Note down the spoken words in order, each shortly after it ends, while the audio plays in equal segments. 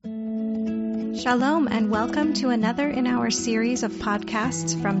Shalom and welcome to another in our series of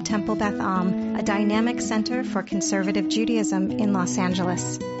podcasts from Temple Beth Am, a dynamic center for conservative Judaism in Los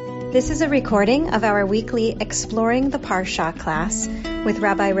Angeles. This is a recording of our weekly Exploring the Parsha class with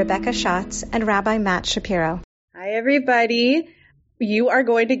Rabbi Rebecca Schatz and Rabbi Matt Shapiro. Hi, everybody. You are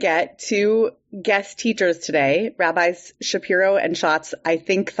going to get two guest teachers today. Rabbis Shapiro and Schatz, I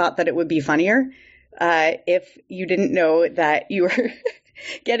think, thought that it would be funnier if you didn't know that you were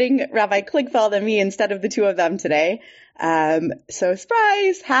getting Rabbi Kligfeld and me instead of the two of them today. So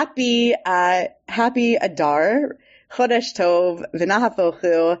surprise, happy Adar, Chodesh Tov,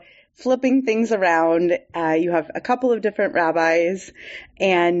 V'nahafochu, flipping things around. You have a couple of different rabbis,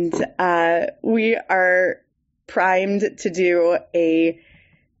 and we are primed to do a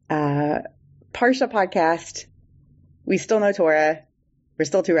Parsha podcast. We still know Torah. We're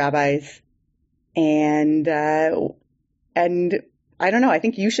still two rabbis, and I don't know. I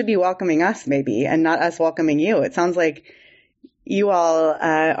think you should be welcoming us, maybe, and not us welcoming you. It sounds like you all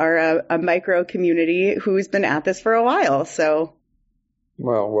are a micro community who's been at this for a while. So,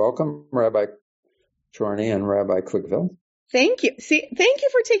 well, welcome, Rabbi Chorny and Rabbi Kligfeld. Thank you. Thank you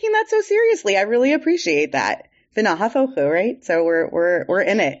for taking that so seriously. I really appreciate that. V'nahafochu, right? So we're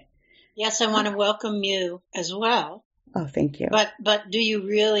in it. Yes, I want to welcome you as well. Oh, thank you. But do you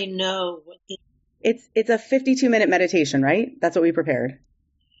really know what this? It's a 52-minute meditation, right? That's what we prepared.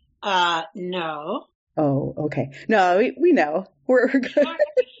 No. Oh, okay. No, we know. We're good. Sure,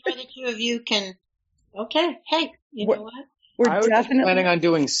 the two of you can. Okay. Hey, you know what? I was definitely planning on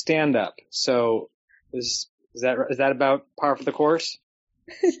doing stand-up. So is that about par for the course?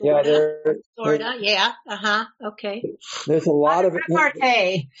 Yeah, sorta. Yeah. Okay. There's a lot of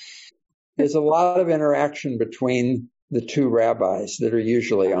interaction between the two rabbis that are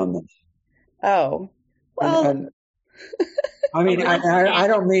usually on them. Oh, well. And I mean, I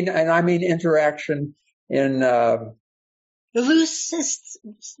don't mean, and I mean interaction in the loosest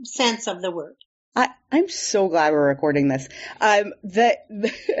sense of the word. I'm so glad we're recording this. I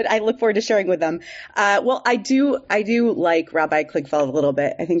look forward to sharing with them. Well, I do like Rabbi Kligfeld a little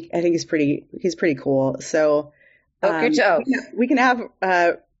bit. I think he's pretty cool. So, good job. We can have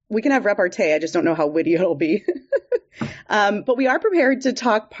repartee. I just don't know how witty it'll be. But we are prepared to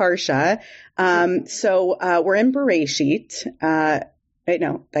talk Parsha. So we're in Bereshit. Wait,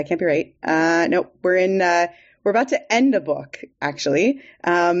 no, that can't be right. No, we're about to end a book, actually.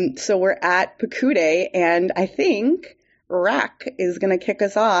 So we're at Pekudei, and I think Rak is going to kick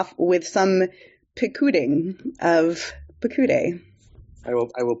us off with some Pekuding of Pekudei. I will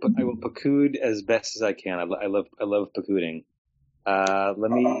Pekud as best as I can. I love Pekuding.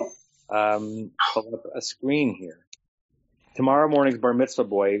 Let me pull up a screen here. Tomorrow morning's bar mitzvah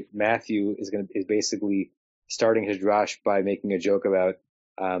boy, Matthew, is basically starting his drash by making a joke about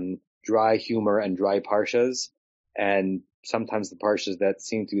dry humor and dry parshas. And sometimes the parshas that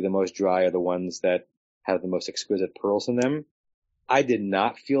seem to be the most dry are the ones that have the most exquisite pearls in them. I did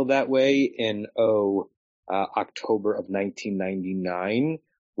not feel that way in October of 1999,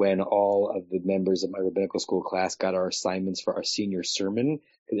 when all of the members of my rabbinical school class got our assignments for our senior sermon,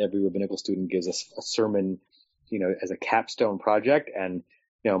 because every rabbinical student gives us a sermon, as a capstone project. And,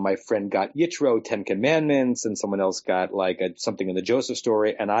 my friend got Yitro, 10 Commandments, and someone else got something in the Joseph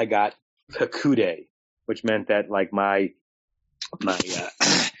story, and I got Pekudei, which meant that my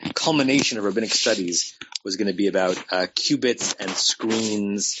culmination of rabbinic studies was going to be about cubits and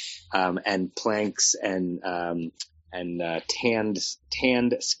screens, and planks and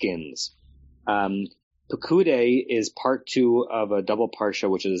tanned skins. Pekudei is part 2 of a double parsha,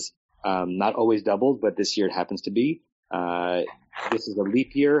 which is not always doubled, but this year it happens to be. This is a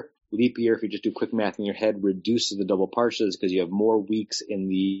leap year. Leap year, if you just do quick math in your head, reduces the double parshas because you have more weeks in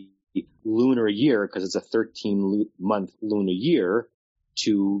the lunar year, because it's a 13-month lunar year,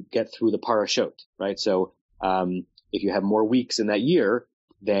 to get through the parashot, right? So if you have more weeks in that year,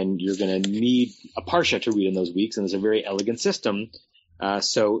 then you're going to need a parsha to read in those weeks, and it's a very elegant system.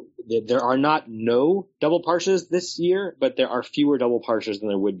 So there are no double parshas this year, but there are fewer double parshas than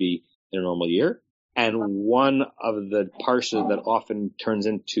there would be in a normal year. And one of the parshas that often turns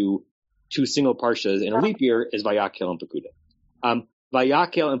into 2 single parshas in a leap year is Vayakhel and Pekudei.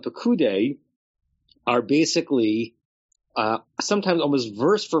 Vayakhel and Pekudei are basically sometimes almost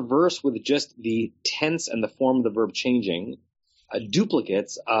verse for verse, with just the tense and the form of the verb changing,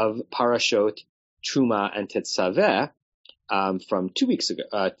 duplicates of Parashot Truma and Tetzaveh from 2 weeks ago,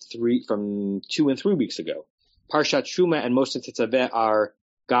 from 2 and 3 weeks ago. Parshat Truma and most of Tetzaveh are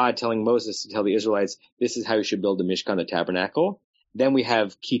God telling Moses to tell the Israelites, this is how you should build the Mishkan, the tabernacle. Then we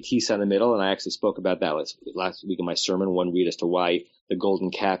have Kitisa in the middle, and I actually spoke about that last week in my sermon, one read as to why the golden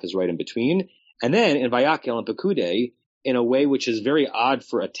calf is right in between. And then in Vayakhel and Pekudei, in a way which is very odd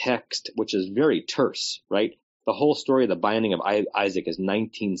for a text, which is very terse, right? The whole story of the binding of Isaac is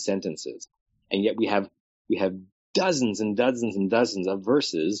 19 sentences. And yet we have dozens and dozens and dozens of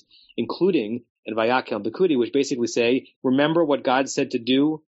verses, including in Vayakhel and Pekudei, which basically say, remember what God said to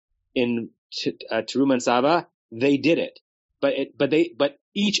do in Teruma and Saba? They did it. But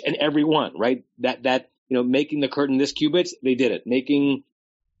each and every one, right? That making the curtain this cubits, they did it. Making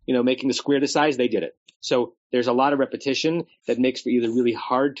the square this size, they did it. So there's a lot of repetition that makes for either really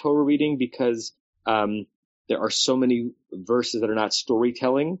hard Torah reading because there are so many verses that are not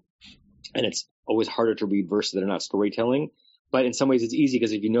storytelling, and it's always harder to read verses that are not storytelling. But in some ways it's easy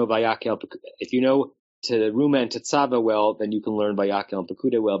because if you know Vayakhel, if you know Teruma and Tetzava well, then you can learn Vayakhel and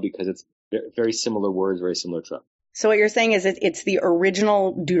Pekudei well because it's very similar words, very similar truck. So what you're saying is it's the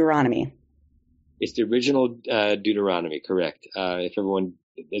original Deuteronomy. It's the original Deuteronomy, correct. If everyone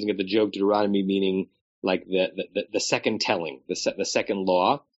doesn't get the joke, Deuteronomy meaning like the second telling, the second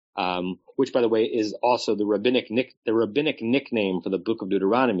law, which by the way is also the rabbinic nickname for the book of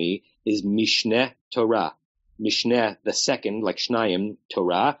Deuteronomy is Mishneh Torah. Mishneh, the second, like Shnayim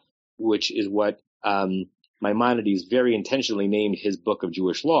Torah, which is what Maimonides very intentionally named his book of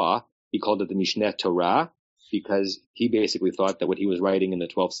Jewish law. He called it the Mishneh Torah because he basically thought that what he was writing in the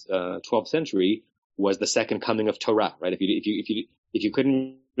 12th century was the second coming of Torah, right? If you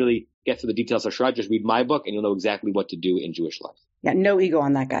couldn't really get through the details of Shara, just read my book and you'll know exactly what to do in Jewish life. Yeah, no ego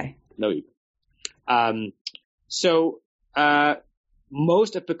on that guy. No ego.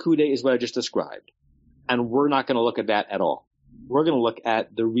 Most of Pekudei is what I just described. And we're not going to look at that at all. We're going to look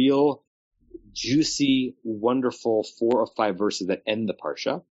at the real juicy, wonderful 4 or 5 verses that end the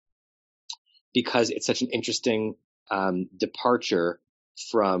Parsha because it's such an interesting departure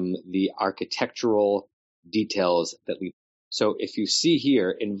from the architectural details that lead. So if you see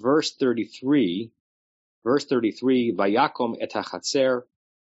here in verse 33, Vayakom et hachatzer,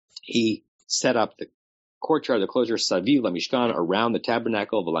 he set up the courtyard, the closure, Saviv LaMishkan, around the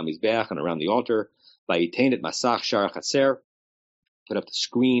tabernacle, VeLaMizbeach, and around the altar. Vayitain et masach shar hachatzer, put up the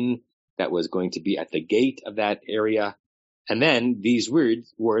screen that was going to be at the gate of that area. And then these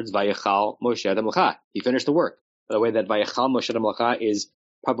words, Vayachal Moshe ad Hamelacha. He finished the work. By the way, that Vayachal Moshe ad Hamelacha is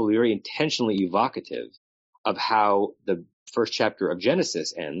probably very intentionally evocative of how the first chapter of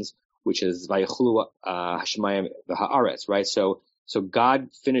Genesis ends, which is Vayachulu Hashemayim v'haaretz, right? So God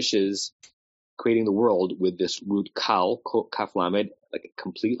finishes creating the world with this root kal, kaf lamed, like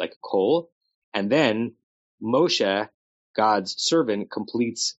complete, like a kol. And then Moshe, God's servant,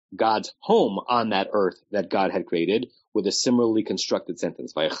 completes God's home on that earth that God had created with a similarly constructed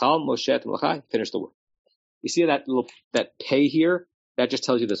sentence. Vayachal Moshe et Hamelacha, finish the work. You see that pay here? That just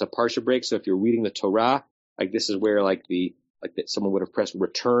tells you there's a parsha break. So if you're reading the Torah, like this is where someone would have pressed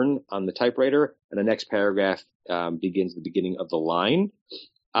return on the typewriter, and the next paragraph begins the beginning of the line.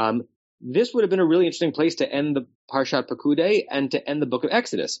 This would have been a really interesting place to end the Parshat Pekudei and to end the book of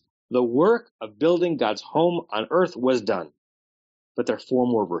Exodus. The work of building God's home on earth was done, but there are 4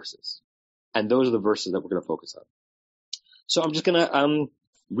 more verses, and those are the verses that we're going to focus on. So I'm just going to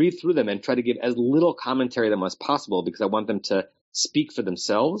read through them and try to give as little commentary to them as possible because I want them to speak for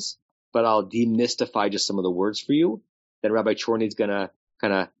themselves, but I'll demystify just some of the words for you. Then Rabbi Chorny is going to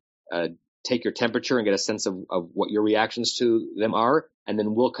kind of take your temperature and get a sense of what your reactions to them are, and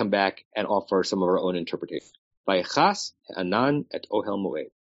then we'll come back and offer some of our own interpretation. Vayachas Anan et Ohel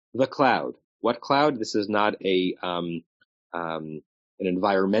Moed. The cloud. What cloud? This is not an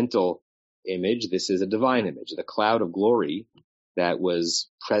environmental image. This is a divine image. The cloud of glory that was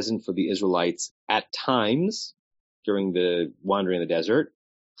present for the Israelites at times during the wandering in the desert.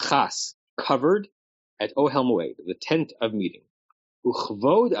 Chas, covered, at Ohel Moed, the tent of meeting.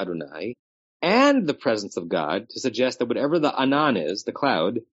 Uchvod Adonai, and the presence of God, to suggest that whatever the Anan is, the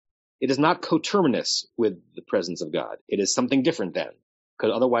cloud, it is not coterminous with the presence of God. It is something different then,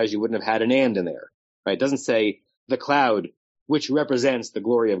 because otherwise you wouldn't have had an and in there, right? It doesn't say the cloud, which represents the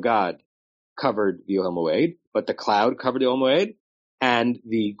glory of God, covered the Ohel Moed, but the cloud covered the Ohel Moed, and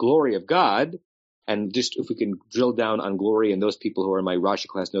the glory of God. And just if we can drill down on glory, and those people who are in my Rashi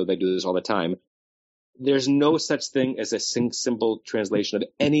class know they do this all the time, there's no such thing as a simple translation of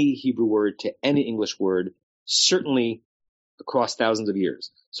any Hebrew word to any English word, certainly across thousands of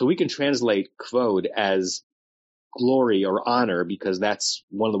years. So we can translate kvod as glory or honor because that's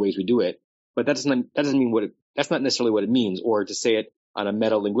one of the ways we do it, but that's not necessarily what it means. Or to say it on a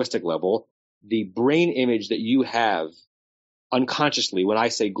meta-linguistic level, the brain image that you have unconsciously when I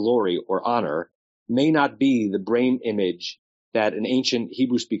say glory or honor may not be the brain image that an ancient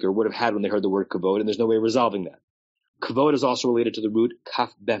Hebrew speaker would have had when they heard the word kavod, and there's no way of resolving that. Kavod is also related to the root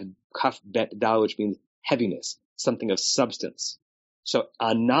kaf bet dal, which means heaviness, something of substance. So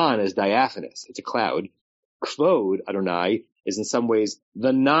anan is diaphanous. It's a cloud. Kvod, Adonai, is in some ways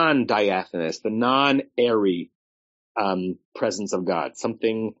the non-diaphanous, the non-airy presence of God,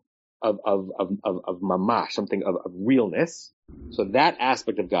 something of mamash, something of realness. So that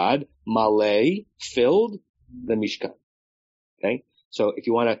aspect of God, malay, filled the Mishkan. Okay? So if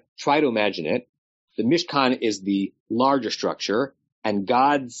you want to try to imagine it, the Mishkan is the larger structure, and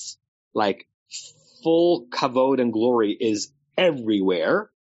God's like full kavod and glory is everywhere,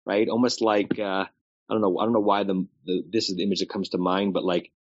 right? Almost like I don't know why this is the image that comes to mind, but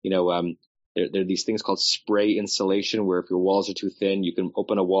like, there are these things called spray insulation, where if your walls are too thin, you can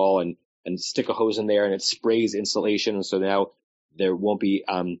open a wall and stick a hose in there and it sprays insulation, and so now there won't be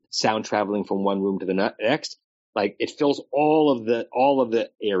sound traveling from one room to the next. Like it fills all of the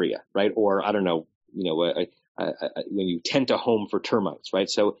area, right? Or I don't know, when you tent a home for termites, right?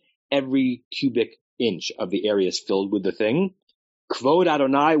 So every cubic inch of the area is filled with the thing. Kvod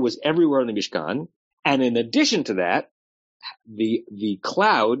Adonai was everywhere in the Mishkan, and in addition to that, the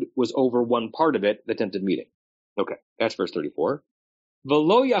cloud was over one part of it, the tent of meeting. Okay, that's verse 34.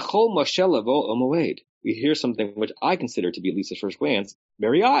 V'lo yachol Moshe lavo el moed. We hear something which I consider to be, at least at first glance,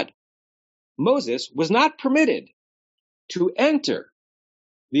 very odd. Moses was not permitted to enter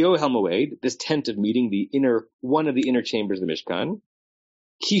the Ohel Moed, this tent of meeting, one of the inner chambers of the Mishkan,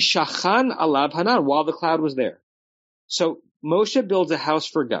 ki shachan alav hanan, while the cloud was there. So Moshe builds a house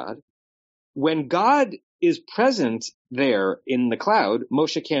for God. When God is present there in the cloud,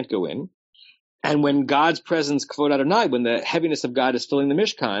 Moshe can't go in. And when God's presence, kvod Adonai, when the heaviness of God is filling the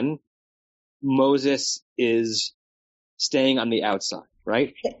Mishkan, Moses is staying on the outside,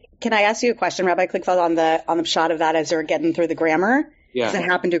 right? Can I ask you a question, Rabbi Kligfeld, on the shot of that as you're getting through the grammar? Yeah. Because I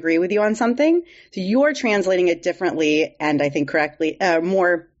happen to agree with you on something. So you're translating it differently, and I think correctly,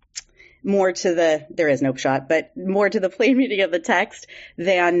 more to there is no shot, but more to the plain meaning of the text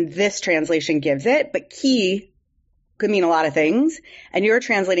than this translation gives it. But ki could mean a lot of things. And you're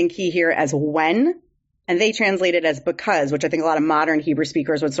translating ki here as when, and they translate it as because, which I think a lot of modern Hebrew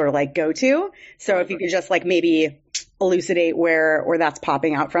speakers would sort of like go to. So if you could just like maybe elucidate where that's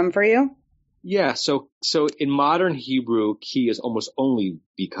popping out from for you. Yeah, so in modern Hebrew, ki is almost only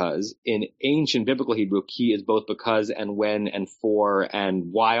because. In ancient biblical Hebrew, ki is both because and when and for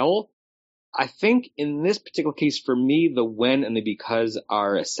and while. I think in this particular case, for me, the when and the because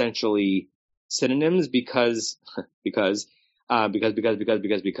are essentially synonyms because one of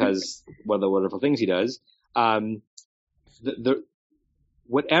the wonderful things he does.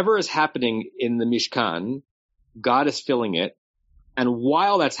 Whatever is happening in the Mishkan, God is filling it. And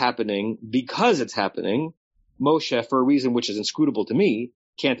while that's happening, because it's happening, Moshe, for a reason which is inscrutable to me,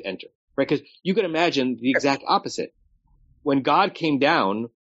 can't enter. Right? Because you can imagine the exact opposite. When God came down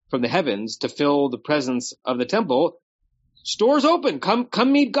from the heavens to fill the presence of the temple, stores open.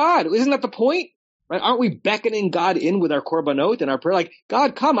 Come meet God. Isn't that the point? Right? Aren't we beckoning God in with our korbanot and our prayer? Like,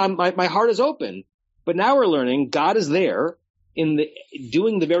 God, come, my heart is open. But now we're learning God is there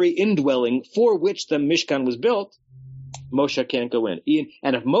doing the very indwelling for which the Mishkan was built. Moshe can't go in.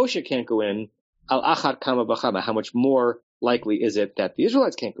 And if Moshe can't go in, al achat kama b'chama, how much more likely is it that the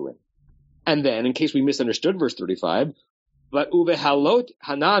Israelites can't go in? And then, in case we misunderstood verse 35, but uvehalot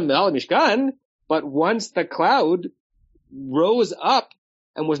hanan me'al mishkan, but once the cloud rose up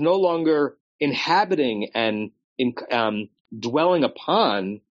and was no longer inhabiting and dwelling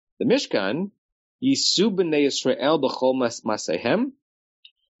upon the Mishkan, yisu b'nei Yisrael b'chol masehem,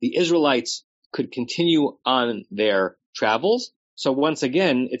 the Israelites could continue on their travels. So once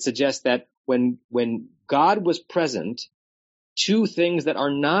again, it suggests that when God was present, two things that are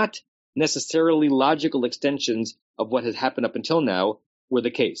not necessarily logical extensions of what has happened up until now were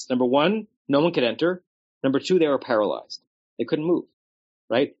the case. Number one, no one could enter. Number two, they were paralyzed. They couldn't move,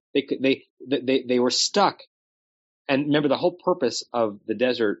 right? They were stuck. And remember, the whole purpose of the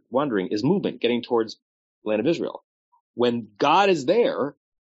desert wandering is movement, getting towards the land of Israel. When God is there,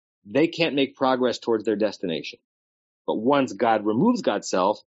 they can't make progress towards their destination. But once God removes God's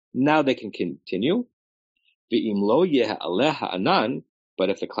self, now they can continue. But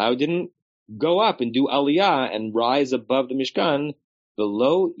if the cloud didn't go up and do aliyah and rise above the Mishkan,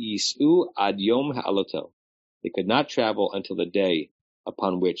 v'lo yisu ad yom ha'aloto. They could not travel until the day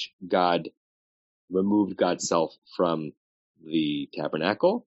upon which God removed God's self from the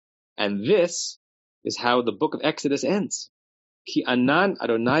tabernacle. And this is how the book of Exodus ends. Ki anan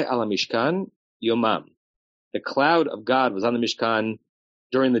Adonai ala Mishkan yomam. The cloud of God was on the Mishkan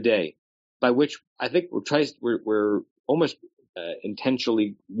during the day, by which I think we're almost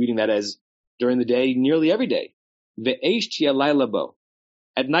intentionally reading that as during the day, nearly every day. Ve'esh tia laila bo.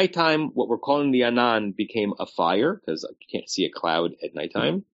 At nighttime, what we're calling the Anan became a fire, because you can't see a cloud at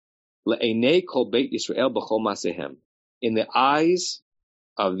nighttime. Le'enei kol beit Yisrael b'chol masehem. In the eyes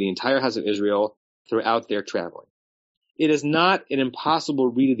of the entire house of Israel throughout their traveling. It is not an impossible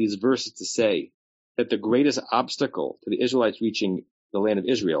read of these verses to say that the greatest obstacle to the Israelites reaching the land of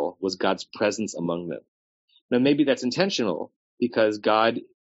Israel was God's presence among them. Now maybe that's intentional because God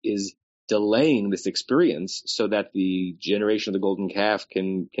is delaying this experience so that the generation of the golden calf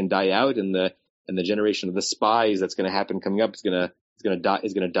can die out, and the generation of the spies that's going to happen coming up is going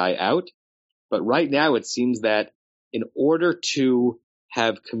to die out. But right now it seems that in order to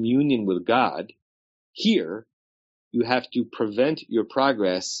have communion with God here, you have to prevent your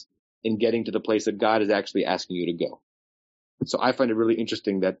progress in getting to the place that God is actually asking you to go. So I find it really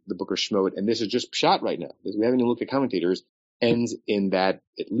interesting that the book of Shemot, and this is just pshat right now, because we haven't even looked at commentators, ends in that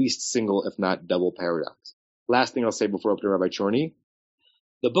at least single, if not double paradox. Last thing I'll say before I open to Rabbi Chorny,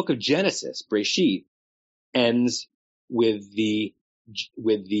 the book of Genesis, Breshit, ends with the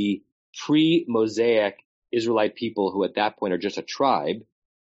pre-Mosaic Israelite people who at that point are just a tribe,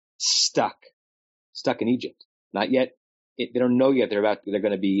 stuck in Egypt. Not yet, they don't know yet they're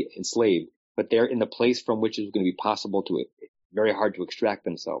going to be enslaved, but they're in the place from which it's going to be possible to, very hard to extract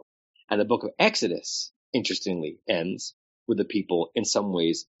themselves. And the book of Exodus, interestingly, ends with the people in some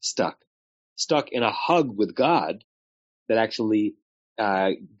ways stuck in a hug with God that actually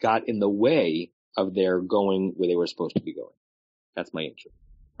got in the way of their going where they were supposed to be going. That's my intro.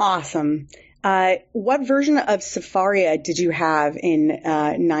 Awesome. What version of Sepharia did you have in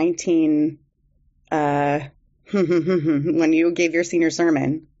 19 when you gave your senior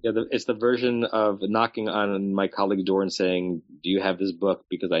sermon? Yeah, it's the version of knocking on my colleague's door and saying, "Do you have this book?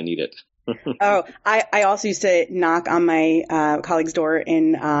 Because I need it." Oh, I also used to knock on my colleague's door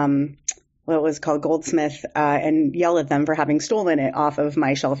in what was called Goldsmith and yell at them for having stolen it off of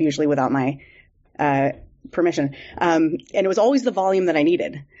my shelf, usually without my permission. And it was always the volume that I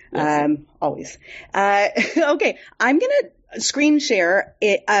needed. Yes. Always. Okay, I'm going to screen share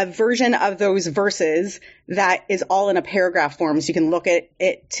a version of those verses that is all in a paragraph form, so you can look at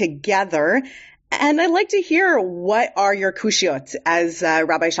it together. And I'd like to hear, what are your kushiot, as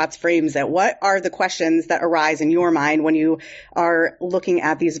Rabbi Schatz frames it? What are the questions that arise in your mind when you are looking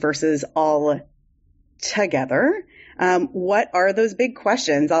at these verses all together? What are those big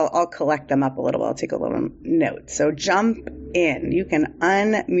questions? I'll collect them up a little. I'll take a little note. So jump in. You can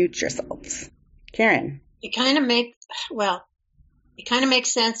unmute yourselves. Karen. It kind of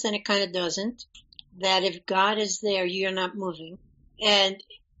makes sense and it kind of doesn't. That if God is there, you're not moving. And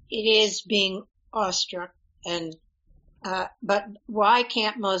it is being awestruck. And, but why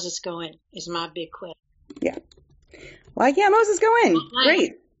can't Moses go in is my big question. Yeah. Why can't Moses go in? Not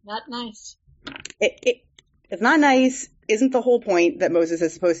Great. Not nice. It's not nice. Isn't the whole point that Moses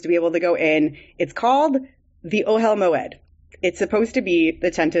is supposed to be able to go in? It's called the Ohel Moed. It's supposed to be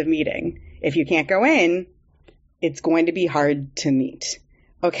the tent of meeting. If you can't go in, it's going to be hard to meet.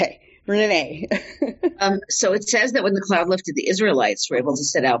 Okay. Renee. So it says that when the cloud lifted, the Israelites were able to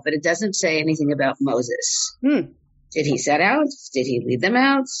set out, but it doesn't say anything about Moses. Did he set out? Did he lead them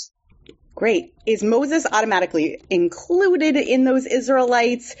out? Great. Is Moses automatically included in those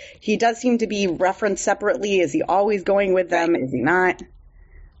Israelites? He does seem to be referenced separately. Is he always going with them? Right. Is he not?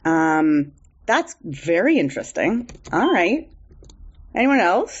 That's very interesting. All right. Anyone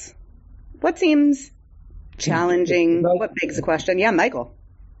else? What seems challenging? What begs the question? Yeah, Michael.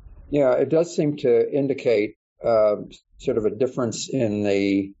 Yeah, it does seem to indicate sort of a difference in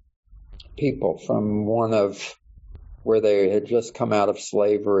the people from one of where they had just come out of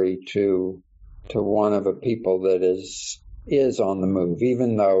slavery to one of a people that is on the move,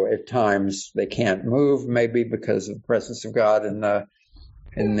 even though at times they can't move, maybe because of the presence of God in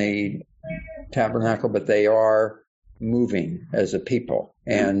the tabernacle, but they are moving as a people.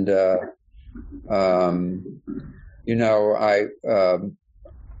 And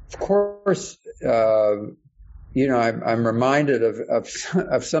of course, I'm reminded of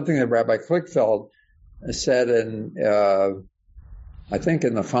something that Rabbi Klickfeld said I think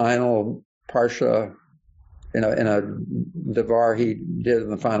in the final parsha, in a devar he did in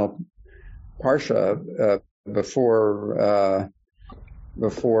the final parsha before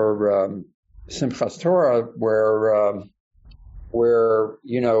Simchas Torah, where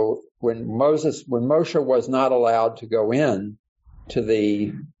when Moshe was not allowed to go in to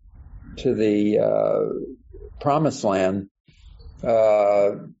the promised land,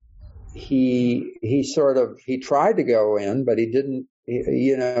 he tried to go in, but he didn't.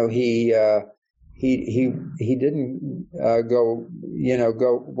 He he didn't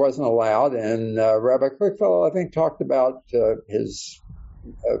wasn't allowed. And Rabbi Klickfeld, I think, talked about his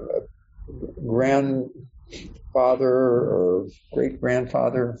grandfather or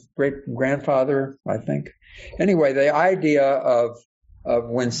great-grandfather, I think. Anyway, the idea of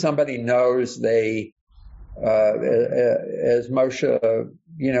when somebody knows they, as Moshe,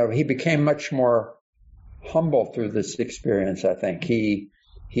 he became much more humble through this experience, I think.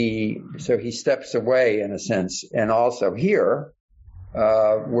 So he steps away in a sense. And also here,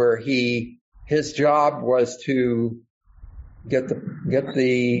 where his job was to get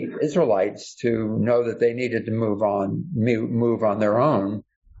the Israelites to know that they needed to move on their own,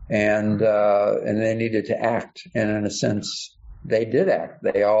 and they needed to act. And in a sense, they did act.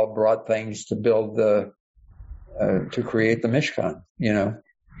 They all brought things to build to create the Mishkan,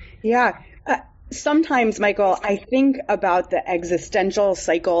 Yeah. Sometimes, Michael, I think about the existential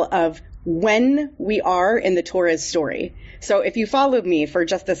cycle of when we are in the Torah's story. So if you follow me for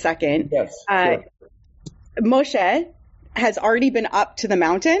just a second, yes, sure. Moshe has already been up to the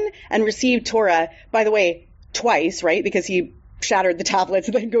mountain and received Torah, by the way, twice, right? Because he shattered the tablets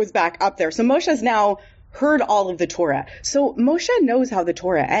and then goes back up there. So Moshe has now heard all of the Torah. So Moshe knows how the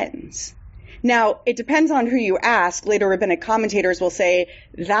Torah ends. Now, it depends on who you ask. Later rabbinic commentators will say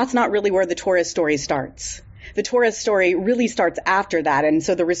that's not really where the Torah story starts. The Torah story really starts after that, and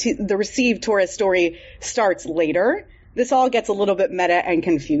so the received Torah story starts later. This all gets a little bit meta and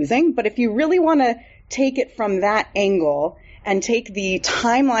confusing, but if you really want to take it from that angle and take the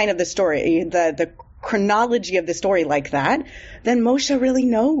timeline of the story, the chronology of the story like that, then Moshe really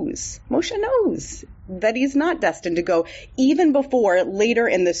knows. Moshe knows that he's not destined to go, even before later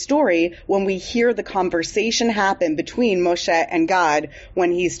in the story when we hear the conversation happen between Moshe and God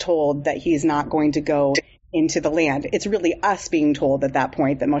when he's told that he's not going to go into the land. It's really us being told at that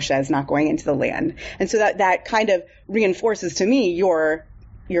point that Moshe is not going into the land. And so that kind of reinforces to me your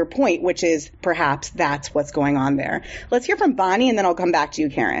point, which is perhaps that's what's going on there. Let's hear from Bonnie, and then I'll come back to you,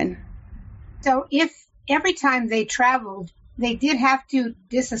 Karen. So if every time they traveled, they did have to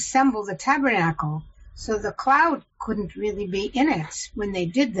disassemble the tabernacle, so the cloud couldn't really be in it when they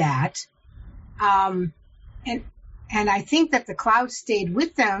did that. And I think that the cloud stayed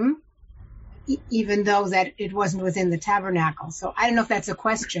with them, even though that it wasn't within the tabernacle. So I don't know if that's a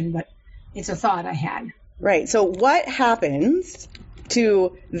question, but it's a thought I had. Right. So what happens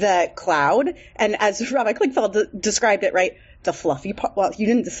to the cloud? And as Rabbi Klickfeld described it, right, the fluffy part, well, you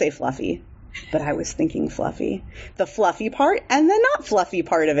didn't say fluffy, but I was thinking fluffy. The fluffy part and the not fluffy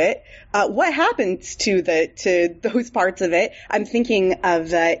part of it. What happens to those parts of it? I'm thinking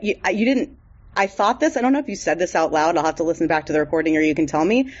of I thought this. I don't know if you said this out loud. I'll have to listen back to the recording, or you can tell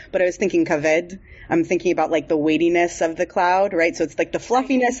me. But I was thinking kaved. I'm thinking about like the weightiness of the cloud, right? So it's like the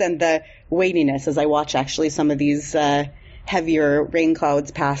fluffiness and the weightiness as I watch actually some of these heavier rain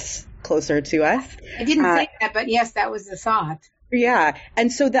clouds pass closer to us. I didn't say that, but yes, that was the thought. Yeah.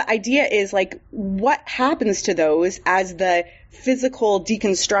 And so the idea is like, what happens to those as the physical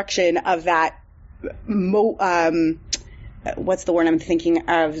deconstruction of that, what's the word I'm thinking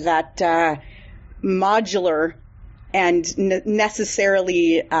of, that modular and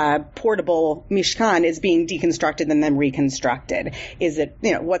necessarily portable Mishkan is being deconstructed and then reconstructed? Is it,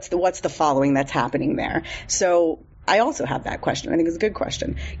 what's the following that's happening there? So I also have that question. I think it's a good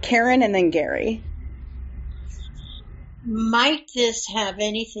question. Karen and then Gary. Might this have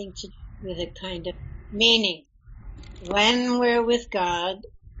anything to do with a kind of meaning? When we're with God,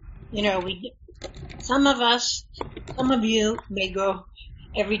 some of you may go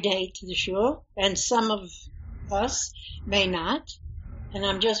every day to the shul, and some of us may not. And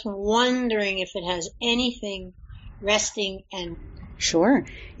I'm just wondering if it has anything resting and. Sure.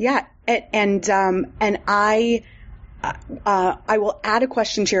 Yeah. And I will add a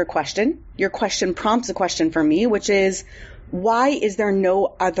question to your question. Your question prompts a question for me, which is, why is there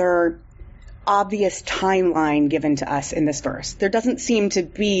no other obvious timeline given to us in this verse? There doesn't seem to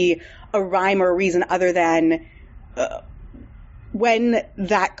be a rhyme or a reason other than when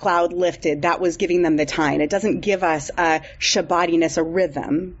that cloud lifted, that was giving them the time. It doesn't give us a Shabbatiness, a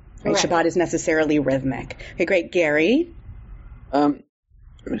rhythm. Right? Shabbat is necessarily rhythmic. Okay, great. Gary?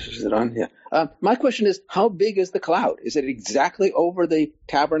 Is it on? Yeah. My question is, how big is the cloud? Is it exactly over the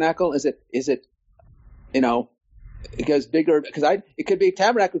tabernacle? Is it, it goes bigger? Because it could be,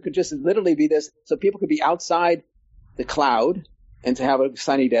 tabernacle could just literally be this, so people could be outside the cloud and to have a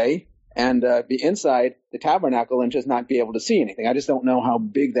sunny day, and be inside the tabernacle and just not be able to see anything. I just don't know how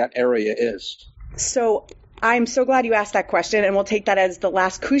big that area is. So I'm so glad you asked that question, and we'll take that as the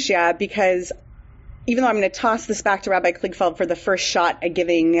last kushya, because even though I'm going to toss this back to Rabbi Kligfeld for the first shot at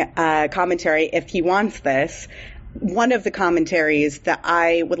giving commentary if he wants this, one of the commentaries that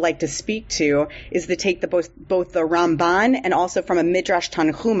I would like to speak to is the take that both the Ramban and also from a Midrash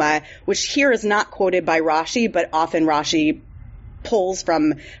Tanhuma, which here is not quoted by Rashi, but often Rashi pulls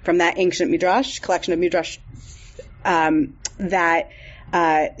from that ancient Midrash, collection of Midrash, that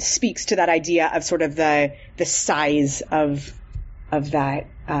speaks to that idea of sort of the size of that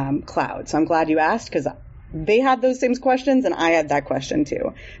cloud. So I'm glad you asked, because they had those same questions and I had that question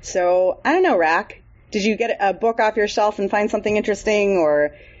too. So I don't know, Rack, did you get a book off your shelf and find something interesting,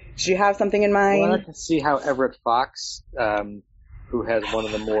 or did you have something in mind? I wanted to see how Everett Fox, who has one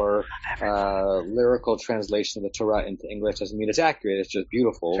of the more lyrical translations of the Torah into English, doesn't mean it's accurate, it's just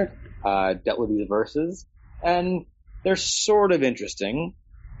beautiful, sure. Dealt with these verses. And they're sort of interesting.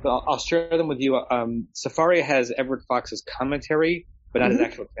 So I'll share them with you. Safari has Everett Fox's commentary, but not his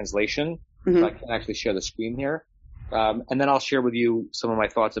actual translation. So I can actually share the screen here. And then I'll share with you some of my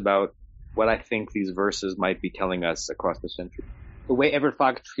thoughts about what I think these verses might be telling us across the century. The way Everett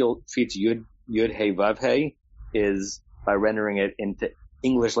Fox treats Yud Hey Vav Hey is by rendering it into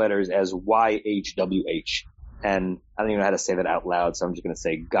English letters as YHWH. And I don't even know how to say that out loud, so I'm just going to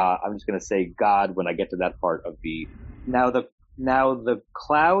say God. I'm just going to say God when I get to that part of the. Now the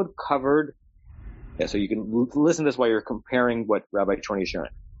cloud covered. Yeah, so you can listen to this while you're comparing what Rabbi Chorny is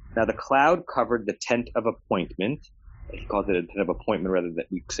sharing. Now the cloud covered the tent of appointment. He calls it a tent of appointment rather than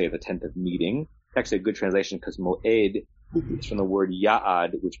we say the tent of meeting. It's actually a good translation because moed is from the word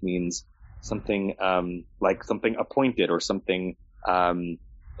ya'ad, which means something like something appointed or something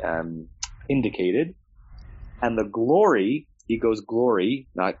indicated. And the glory, he goes glory,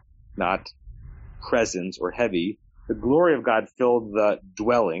 not presence or heavy. The glory of God filled the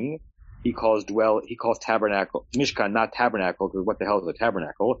dwelling. He calls tabernacle, Mishkan, not tabernacle, because what the hell is a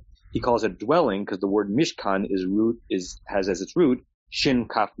tabernacle? He calls it dwelling because the word Mishkan has as its root Shin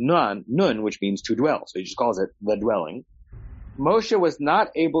Kaf Nun, which means to dwell. So he just calls it the dwelling. Moshe was not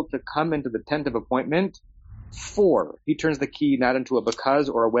able to come into the tent of appointment for. He turns the key not into a because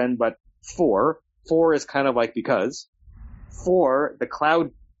or a when, but for. For is kind of like because. For the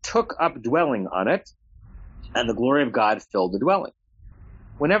cloud took up dwelling on it, and the glory of God filled the dwelling.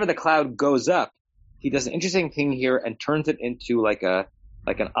 Whenever the cloud goes up, he does an interesting thing here and turns it into like an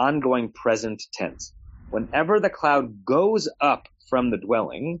ongoing present tense. Whenever the cloud goes up from the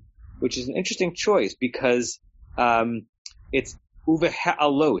dwelling, which is an interesting choice because it's uve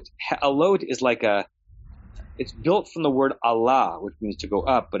ha'alot. Ha'alot is it's built from the word Allah, which means to go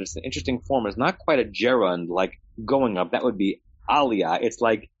up, but it's an interesting form. It's not quite a gerund, like going up. That would be aliyah. It's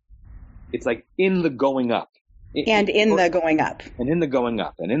like in the going up. The going up. And in the going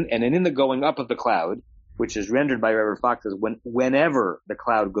up. And in the going up of the cloud, which is rendered by Reverend Fox as whenever the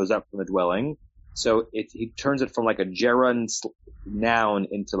cloud goes up from the dwelling. So he turns it from like a gerund noun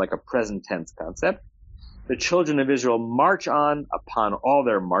into like a present tense concept. The children of Israel march on upon all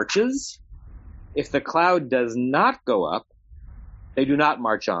their marches. If the cloud does not go up, they do not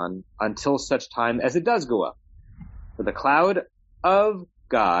march on until such time as it does go up. For the cloud of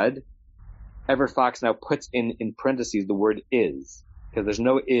God, Everett Fox now puts in parentheses the word is, because there's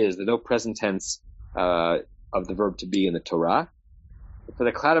no present tense of the verb to be in the Torah. For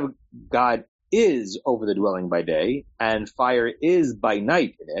the cloud of God is over the dwelling by day, and fire is by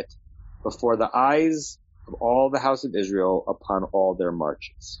night in it, before the eyes of all the house of Israel upon all their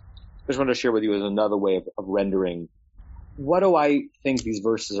marches. I just wanted to share with you as another way of rendering what do I think these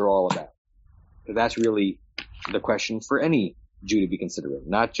verses are all about. So that's really the question for any Jew to be considering,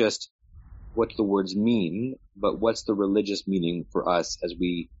 not just what the words mean, but what's the religious meaning for us as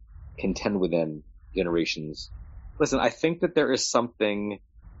we contend with them generations. Listen, I think that there is something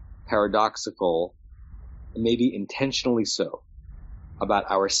paradoxical, maybe intentionally so, about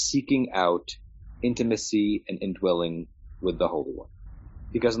our seeking out intimacy and indwelling with the Holy One.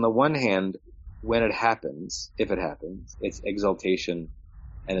 Because on the one hand, when it happens, if it happens, it's exaltation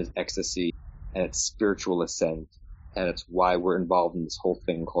and it's ecstasy and it's spiritual ascent and it's why we're involved in this whole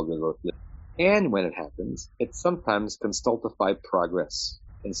thing called religion. And when it happens, it sometimes can stultify progress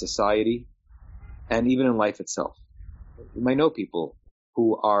in society and even in life itself. You might know people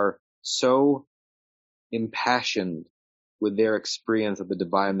who are so impassioned with their experience of the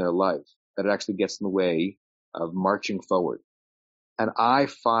divine in their life that it actually gets in the way of marching forward. And I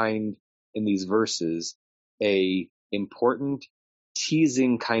find in these verses a important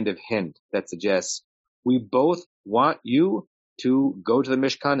teasing kind of hint that suggests we both want you to go to the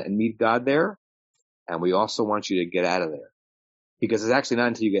Mishkan and meet God there, and we also want you to get out of there. Because it's actually not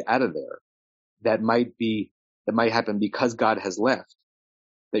until you get out of there that might happen because God has left,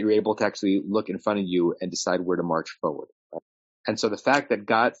 that you're able to actually look in front of you and decide where to march forward. Right? And so the fact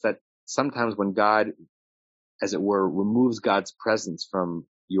that sometimes when God, as it were, removes God's presence from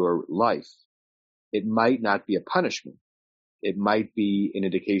your life, it might not be a punishment. It might be an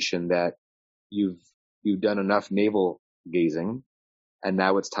indication that you've done enough navel gazing, and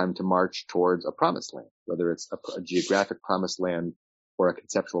now it's time to march towards a promised land, whether it's a geographic promised land or a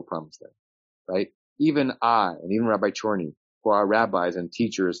conceptual promised land, right? Even Rabbi Chorny, who are rabbis and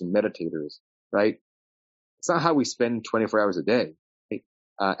teachers and meditators, right? It's not how we spend 24 hours a day. Right?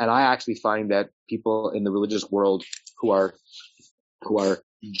 And I actually find that people in the religious world who are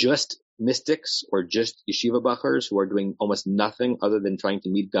just mystics or just yeshiva bachers who are doing almost nothing other than trying to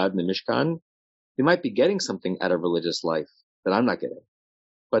meet God in the Mishkan, they might be getting something out of religious life that I'm not getting,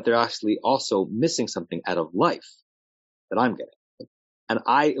 but they're actually also missing something out of life that I'm getting. And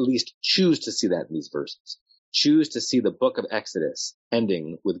I at least choose to see that in these verses. Choose to see the book of Exodus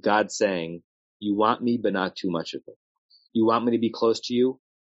ending with God saying, you want me, but not too much of it. You want me to be close to you,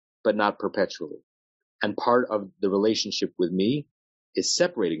 but not perpetually. And part of the relationship with me is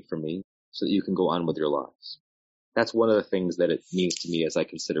separating from me so that you can go on with your lives. That's one of the things that it means to me as I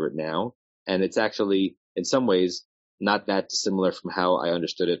consider it now. And it's actually, in some ways, not that dissimilar from how I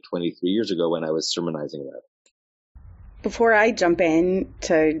understood it 23 years ago when I was sermonizing about it. Before I jump in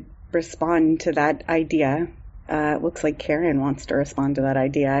to respond to that idea, it looks like Karen wants to respond to that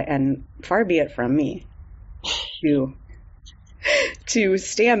idea, and far be it from me to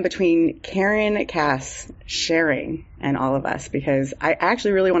stand between Karen Cass sharing and all of us, because I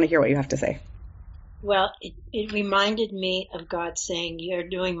actually really want to hear what you have to say. Well, it reminded me of God saying, you're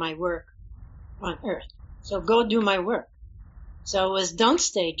doing my work on earth, so go do my work. So it was, don't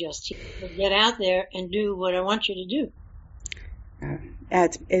stay just here, but get out there and do what I want you to do.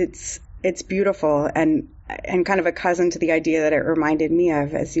 It's beautiful, and kind of a cousin to the idea that it reminded me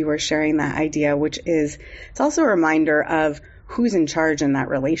of as you were sharing that idea, which is, it's also a reminder of who's in charge in that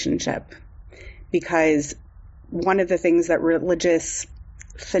relationship. Because one of the things that religious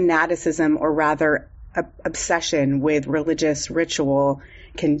fanaticism, or rather obsession with religious ritual,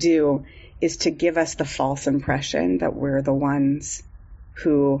 can do is to give us the false impression that we're the ones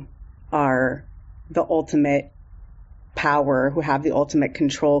who are the ultimate power, who have the ultimate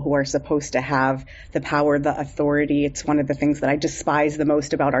control, who are supposed to have the power, the authority. It's one of the things that I despise the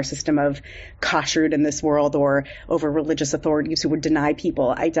most about our system of kashrut in this world, or over religious authorities who would deny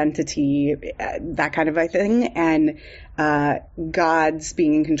people identity, that kind of a thing. And God's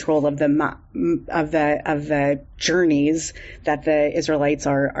being in control of the journeys that the Israelites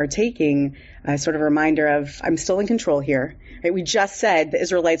are taking, sort of a reminder of, I'm still in control here. Right? We just said the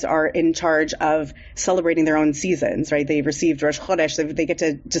Israelites are in charge of celebrating their own seasons, right? They've received Rosh Chodesh. They get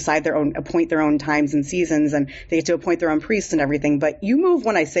to decide appoint their own times and seasons, and they get to appoint their own priests and everything. But you move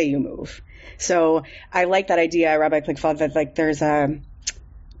when I say you move. So I like that idea, Rabbi Kligfeld, that like there's a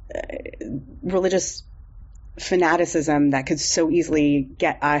religious fanaticism that could so easily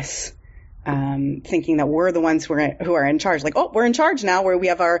get us thinking that we're the ones who are in charge. Like, oh, we're in charge now, where we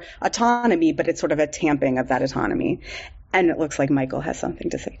have our autonomy, but it's sort of a tamping of that autonomy. And it looks like Michael has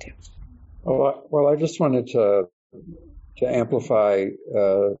something to say too. Well, I just wanted to amplify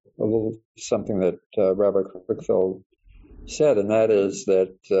a little something that Rabbi Kligfeld said, and that is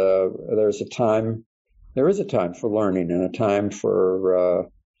that there is a time for learning, and a time for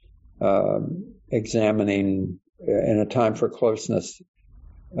examining, and a time for closeness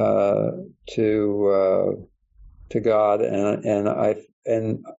to God,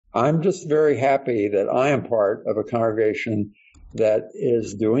 and I'm just very happy that I am part of a congregation that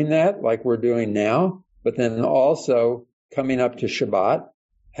is doing that, like we're doing now, but then also coming up to Shabbat,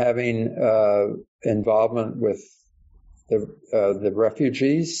 having involvement with the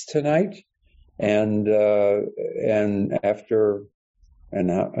refugees tonight, and after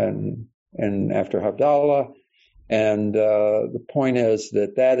Havdalah. And the point is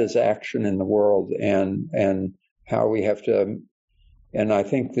that is action in the world, and how we have to. And I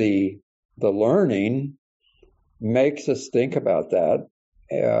think the learning makes us think about that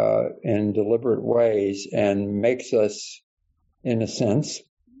in deliberate ways, and makes us, in a sense,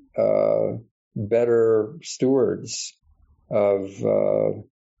 better stewards of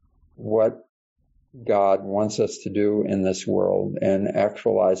what God wants us to do in this world, and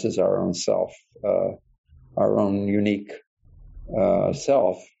actualizes our own self, our own unique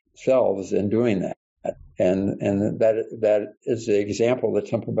selves in doing that. And that is the example that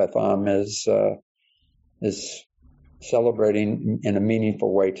Temple Beth Am is celebrating in a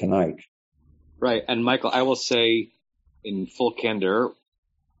meaningful way tonight. Right. And Michael, I will say in full candor,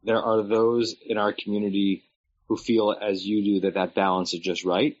 there are those in our community who feel as you do that balance is just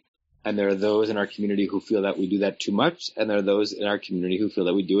right. And there are those in our community who feel that we do that too much. And there are those in our community who feel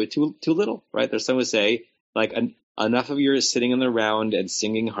that we do it too little, right? There's some who say, like, enough of you sitting in the round and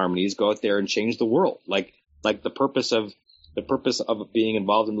singing harmonies, go out there and change the world. Like the purpose of being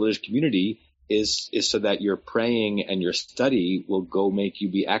involved in the religious community is so that your praying and your study will go make you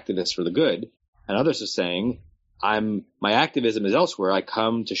be activists for the good. And others are saying, my activism is elsewhere. I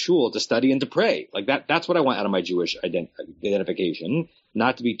come to shul to study and to pray. Like that's what I want out of my Jewish identification,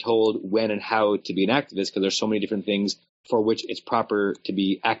 not to be told when and how to be an activist, because there's so many different things for which it's proper to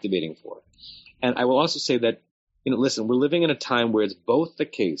be activating for. And I will also say that, listen, we're living in a time where it's both the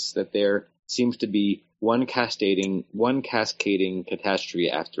case that there seems to be one cascading catastrophe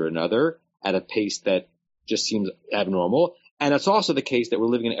after another at a pace that just seems abnormal. And it's also the case that we're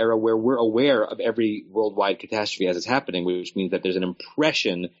living in an era where we're aware of every worldwide catastrophe as it's happening, which means that there's an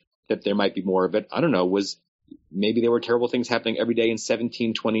impression that there might be more of it. I don't know, maybe there were terrible things happening every day in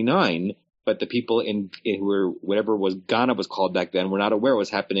 1729, but the people in whatever was Ghana was called back then were not aware what was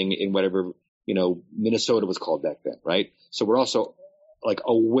happening in whatever, Minnesota was called back then, right? So we're also like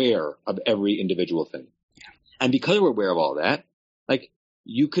aware of every individual thing. And because we're aware of all that, like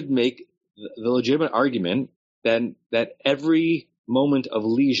you could make the legitimate argument then that every moment of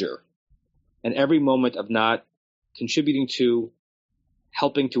leisure and every moment of not contributing to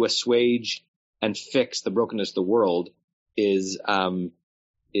helping to assuage and fix the brokenness of the world is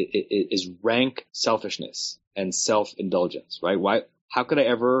rank selfishness and self-indulgence, right? How could I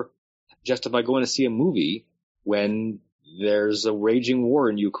ever justify going to see a movie when there's a raging war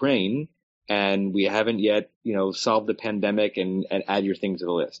in Ukraine and we haven't yet, solved the pandemic and add your thing to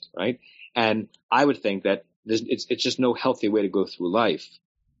the list, right? And I would think that it's just no healthy way to go through life.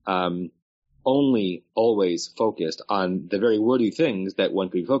 Only always focused on the very worthy things that one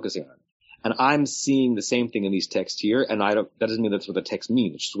could be focusing on. And I'm seeing the same thing in these texts here. And that doesn't mean that's what the text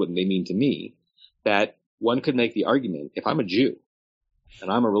means. It's just what they mean to me, that one could make the argument, if I'm a Jew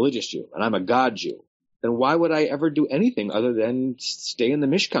and I'm a religious Jew and I'm a God Jew, then why would I ever do anything other than stay in the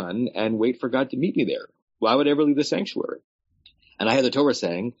Mishkan and wait for God to meet me there? Why would I ever leave the sanctuary? And I had the Torah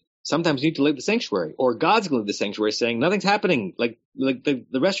saying, sometimes you need to leave the sanctuary, or God's going to leave the sanctuary saying nothing's happening. Like the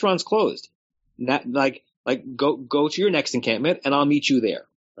restaurant's closed. Go to your next encampment and I'll meet you there.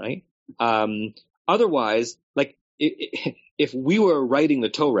 Right. Otherwise, like if we were writing the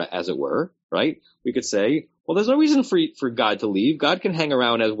Torah, as it were, right, we could say, well, there's no reason for God to leave. God can hang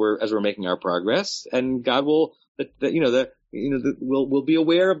around as we're making our progress, and God will, we'll be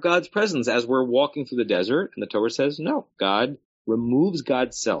aware of God's presence as we're walking through the desert. And the Torah says, no, God removes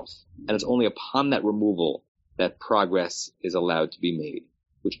God's self, and it's only upon that removal that progress is allowed to be made,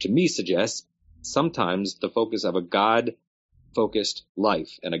 which to me suggests sometimes the focus of a God-focused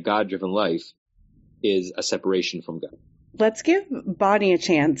life and a God-driven life is a separation from God. Let's give Bonnie a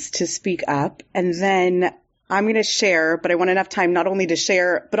chance to speak up, and then I'm going to share, but I want enough time not only to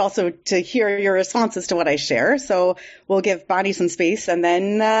share, but also to hear your responses to what I share. So we'll give Bonnie some space, and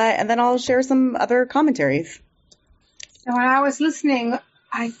then I'll share some other commentaries. So when I was listening,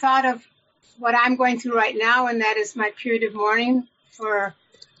 I thought of what I'm going through right now, and that is my period of mourning for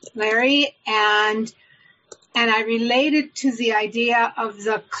Larry, and I related to the idea of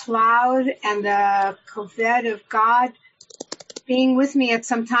the cloud and the koved of God being with me at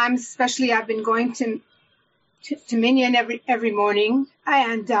some times. Especially, I've been going to Minyan every morning,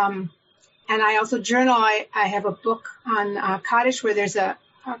 and I also journal. I have a book on Kaddish where there's a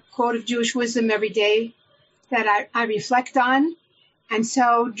quote of Jewish wisdom every day that I reflect on. And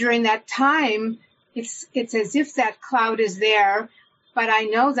so during that time, it's as if that cloud is there, but I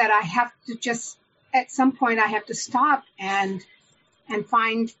know that I have to just, at some point, I have to stop and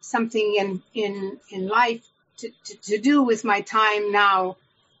find something in life to do with my time now,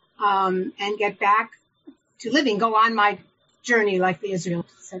 and get back to living, go on my journey like the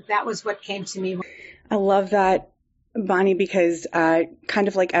Israelites. So that was what came to me. I love that, Bonnie, because kind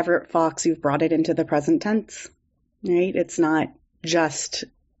of like Everett Fox, you've brought it into the present tense, right? It's not just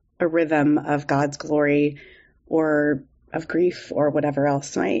a rhythm of God's glory or of grief or whatever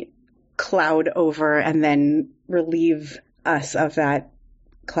else might cloud over and then relieve us of that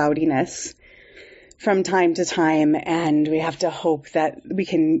cloudiness from time to time. And we have to hope that we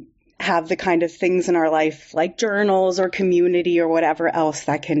can have the kind of things in our life like journals or community or whatever else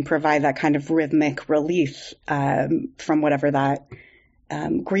that can provide that kind of rhythmic relief from whatever that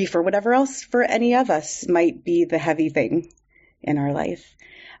grief or whatever else for any of us might be the heavy thing in our life.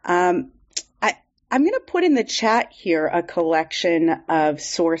 I'm going to put in the chat here a collection of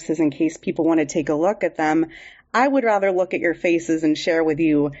sources in case people want to take a look at them. I would rather look at your faces and share with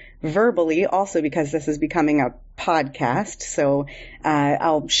you verbally, also because this is becoming a podcast. So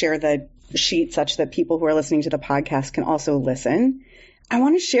I'll share the sheet such that people who are listening to the podcast can also listen. I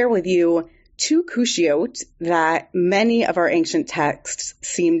want to share with you 2 kushiot that many of our ancient texts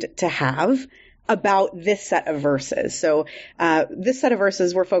seemed to have about this set of verses. So this set of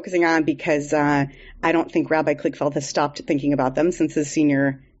verses we're focusing on because I don't think Rabbi Kligfeld has stopped thinking about them since his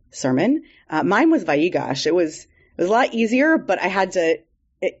senior sermon. Mine was Vayigash. It was a lot easier, but I had to,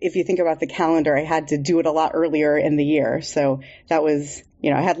 if you think about the calendar, I had to do it a lot earlier in the year. So that was,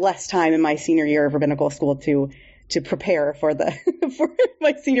 I had less time in my senior year of rabbinical school to prepare for for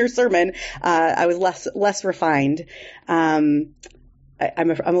my senior sermon. I was less refined. I'm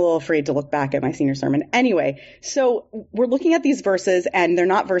a little afraid to look back at my senior sermon. Anyway, so we're looking at these verses, and they're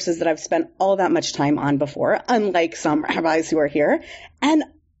not verses that I've spent all that much time on before, unlike some rabbis who are here. And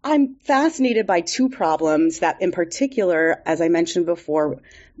I'm fascinated by 2 problems that, in particular, as I mentioned before,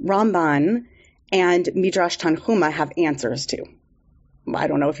 Ramban and Midrash Tanhuma have answers to. I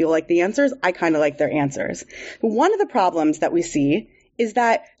don't know if you'll like the answers. I kind of like their answers. But one of the problems that we see is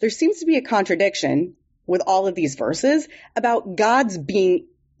that there seems to be a contradiction with all of these verses about God's being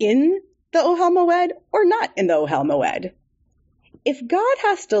in the Ohel Moed or not in the Ohel Moed. If God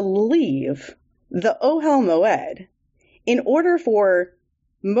has to leave the Ohel Moed in order for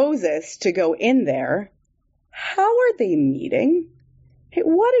Moses to go in there, how are they meeting?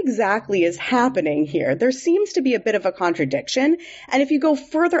 What exactly is happening here? There seems to be a bit of a contradiction. And if you go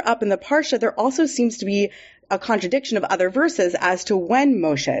further up in the Parsha, there also seems to be a contradiction of other verses as to when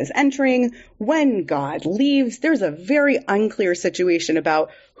Moshe is entering, when God leaves. There's a very unclear situation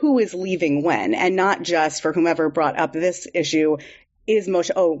about who is leaving when, and not just for whomever brought up this issue, is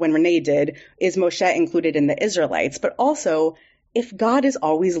Moshe, when Renee did, is Moshe included in the Israelites, but also, if God is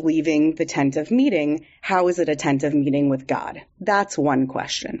always leaving the tent of meeting, how is it a tent of meeting with God? That's one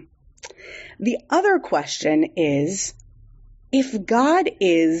question. The other question is, if God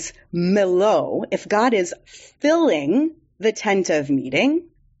is melo, if God is filling the tent of meeting,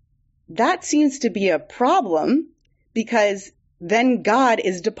 that seems to be a problem because then God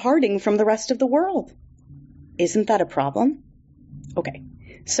is departing from the rest of the world. Isn't that a problem? Okay,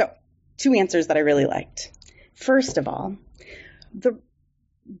 so 2 answers that I really liked. First of all,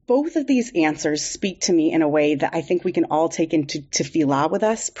 both of these answers speak to me in a way that I think we can all take into tefillah with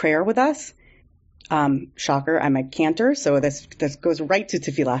us, prayer with us. Shocker, I'm a cantor, so this goes right to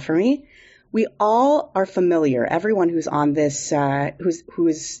tefillah for me. We all are familiar, everyone who's on this, who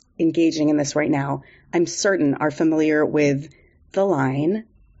is engaging in this right now, I'm certain are familiar with the line,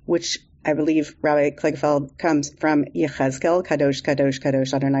 which I believe Rabbi Kligfeld comes from Yechezkel, Kadosh, Kadosh,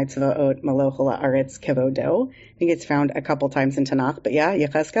 Kadosh, Adonai Tzvaot, Meloch Haaretz Kevodo. I think it's found a couple times in Tanakh, but yeah,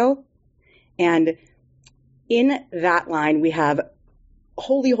 Yechezkel. And in that line, we have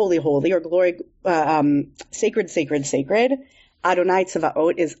holy, holy, holy, or glory, sacred, sacred, sacred. Adonai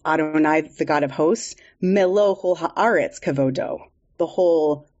Tzvaot is Adonai, the God of hosts. Meloch Haaretz Kevodo. The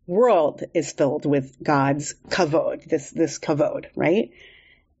whole world is filled with God's kavod, this kavod, right?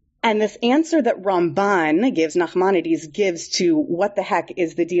 And this answer that Ramban gives, Nachmanides gives to what the heck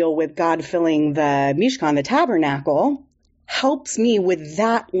is the deal with God filling the Mishkan, the tabernacle, helps me with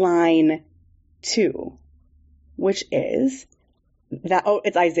that line too, which is that,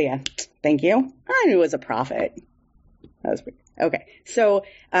 it's Isaiah. Thank you. I knew it was a prophet. That was pretty, okay. So,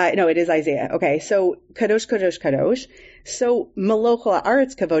 no, it is Isaiah. Okay. So, Kadosh, Kadosh, Kadosh. So, Meloch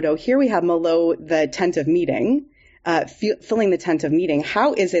Haaretz Kevodo. Here we have Melo, the tent of meeting. Filling the tent of meeting.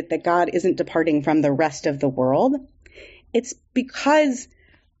 How is it that God isn't departing from the rest of the world? It's because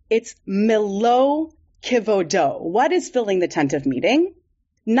it's Melo Kevodo. What is filling the tent of meeting?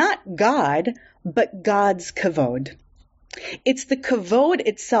 Not God, but God's kavod. It's the kavod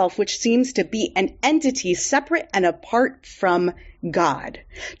itself, which seems to be an entity separate and apart from God.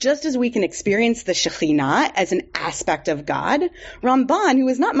 Just as we can experience the Shekhinah as an aspect of God, Ramban, who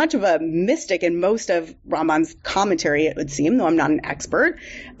is not much of a mystic in most of Ramban's commentary, it would seem, though I'm not an expert,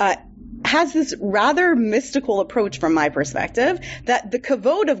 has this rather mystical approach from my perspective, that the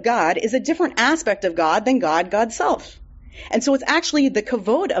kavod of God is a different aspect of God than God's self. And so it's actually the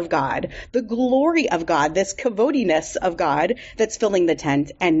kavod of God, the glory of God, this kavodiness of God that's filling the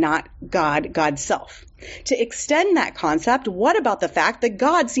tent and not God's self. To extend that concept, what about the fact that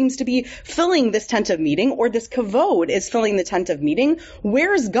God seems to be filling this tent of meeting, or this kavod is filling the tent of meeting?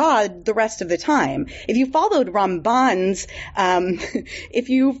 Where's God the rest of the time? If you followed Ramban's, if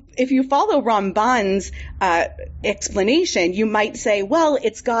you follow Ramban's explanation, you might say, well,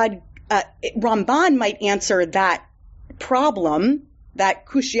 it's God. Ramban might answer that problem, that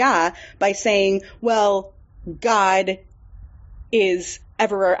kushya, by saying, well, God is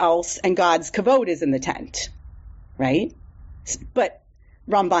everywhere else and God's kavod is in the tent, right? But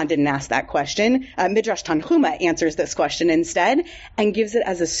Ramban didn't ask that question. Midrash Tanhuma answers this question instead and gives it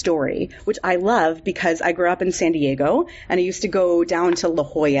as a story, which I love because I grew up in San Diego and I used to go down to La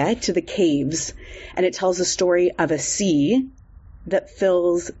Jolla to the caves, and it tells a story of a sea that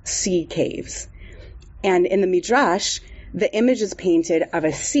fills sea caves. And in the Midrash, the image is painted of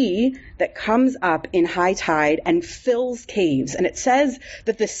a sea that comes up in high tide and fills caves. And it says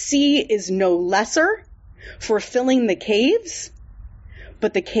that the sea is no lesser for filling the caves,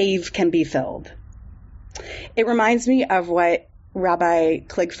 but the cave can be filled. It reminds me of what Rabbi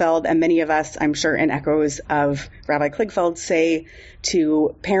Kligfeld and many of us, I'm sure in echoes of Rabbi Kligfeld, say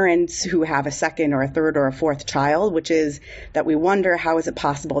to parents who have a second or a third or a fourth child, which is that we wonder how is it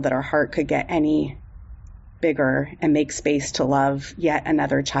possible that our heart could get any bigger and make space to love yet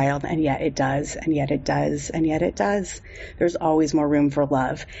another child, and yet it does, and yet it does, and yet it does. There's always more room for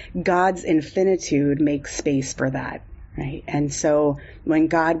love. God's infinitude makes space for that. Right. And so when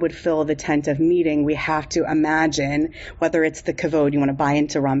God would fill the tent of meeting, we have to imagine whether it's the kavod, you want to buy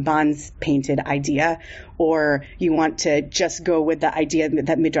into Ramban's painted idea, or you want to just go with the idea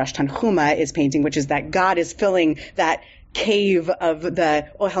that Midrash Tanhuma is painting, which is that God is filling that cave of the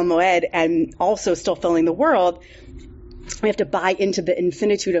Ohel Moed and also still filling the world. We have to buy into the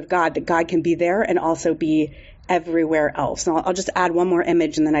infinitude of God, that God can be there and also be everywhere else. Now, I'll just add one more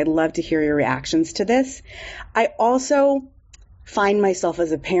image, and then I'd love to hear your reactions to this. I also find myself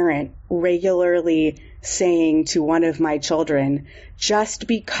as a parent regularly saying to one of my children, just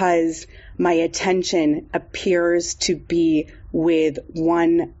because my attention appears to be with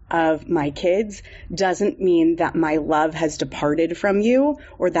one of my kids doesn't mean that my love has departed from you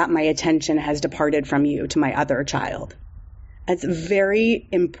or that my attention has departed from you to my other child. It's a very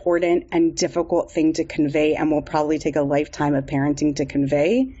important and difficult thing to convey, and will probably take a lifetime of parenting to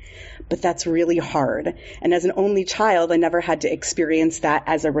convey, but that's really hard. And as an only child, I never had to experience that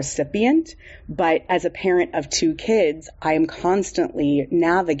as a recipient, but as a parent of two kids, I am constantly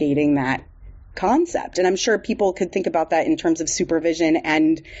navigating that concept. And I'm sure people could think about that in terms of supervision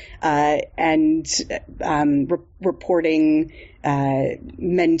and reporting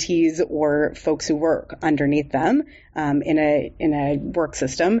mentees or folks who work underneath them in a work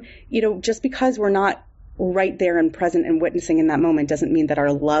system. You know, just because we're not right there and present and witnessing in that moment doesn't mean that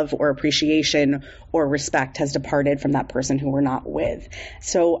our love or appreciation or respect has departed from that person who we're not with.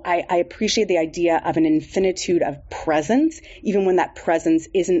 So I appreciate the idea of an infinitude of presence, even when that presence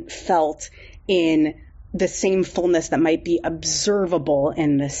isn't felt in the same fullness that might be observable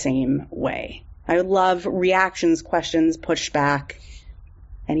in the same way. I would love reactions, questions, pushback.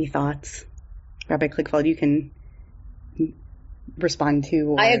 Any thoughts? Rabbi Kligfeld, you can respond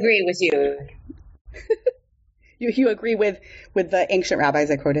to. I agree with you. You agree with the ancient rabbis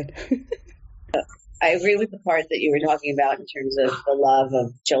I quoted? I agree with the part that you were talking about in terms of the love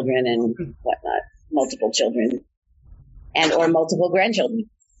of children and whatnot, multiple children and or multiple grandchildren.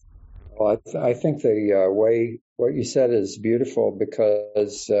 Well, I think the way what you said is beautiful,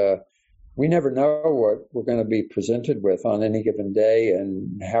 because we never know what we're going to be presented with on any given day,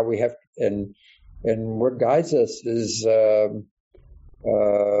 and how we have, and what guides us is,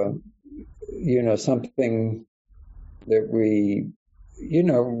 something that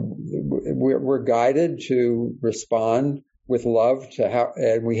we're guided to respond with love to how,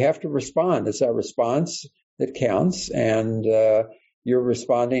 and we have to respond. It's our response that counts, and you're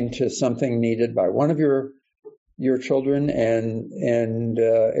responding to something needed by one of your children, and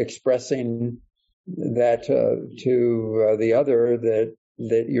expressing that to the other,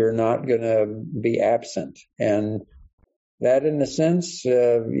 that you're not going to be absent. And that, in a sense,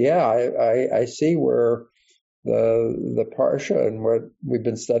 I see where the Parsha and what we've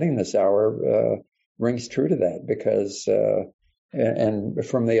been studying this hour rings true to that, because and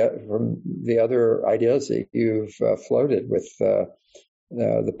from the other ideas that you've floated with,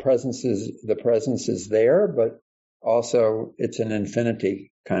 the presence is there, but also it's an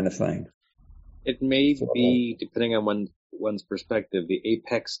infinity kind of thing. It may be, depending on one's perspective, the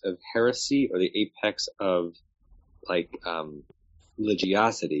apex of heresy or the apex of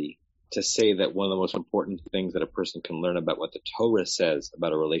religiosity to say that one of the most important things that a person can learn about what the Torah says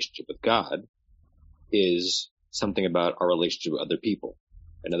about a relationship with God is something about our relationship with other people.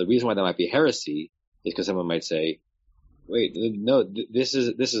 And now the reason why that might be heresy is because someone might say, wait, no, this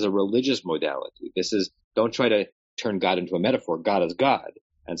is a religious modality. Don't try to turn God into a metaphor. God is God.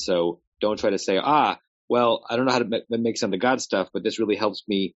 And so don't try to say, well, I don't know how to make some of the God stuff, but this really helps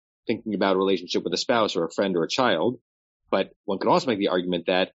me thinking about a relationship with a spouse or a friend or a child. But one could also make the argument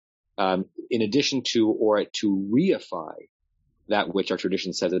that in addition to or to reify that which our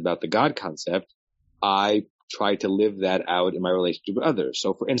tradition says about the God concept, I try to live that out in my relationship with others.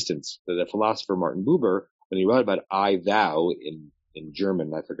 So, for instance, the philosopher Martin Buber, when he wrote about I, thou in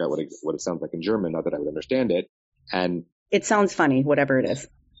German, I forgot what it sounds like in German, not that I would understand it. And it sounds funny, whatever it is.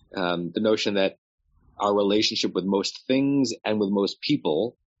 The notion that our relationship with most things and with most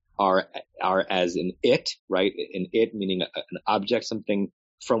people are as an it, right? An it meaning an object, something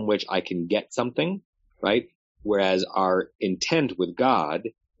from which I can get something, right? Whereas our intent with God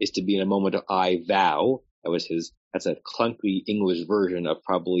is to be in a moment of I, thou. That's a clunky English version of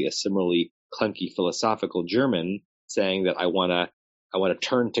probably a similarly clunky philosophical German saying that I want to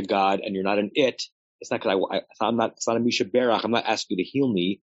turn to God and you're not an it. It's not because it's not a Misha Berach. I'm not asking you to heal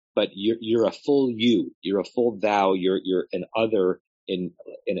me, but you're a full you. You're a full thou. You're an other in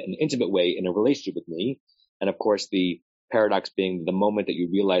an intimate way in a relationship with me. And of course, the paradox being the moment that you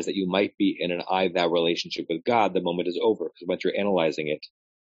realize that you might be in an I-thou relationship with God, the moment is over, because once you're analyzing it,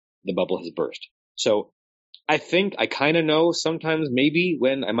 the bubble has burst. So I think I kind of know sometimes maybe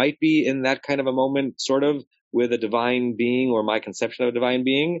when I might be in that kind of a moment, sort of with a divine being or my conception of a divine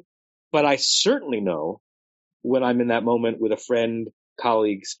being, but I certainly know when I'm in that moment with a friend,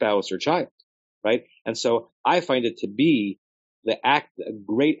 colleague, spouse, or child, right? And so I find it to be a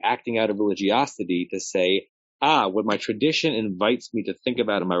great acting out of religiosity to say, what my tradition invites me to think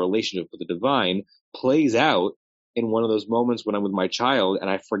about in my relationship with the divine plays out in one of those moments when I'm with my child and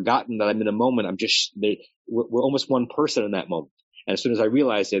I've forgotten that I'm in a moment. We're almost one person in that moment. And as soon as I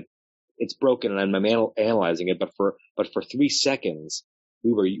realize it, it's broken and I'm analyzing it. But for 3 seconds,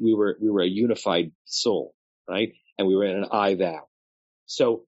 we were a unified soul, right? And we were in an I, thou.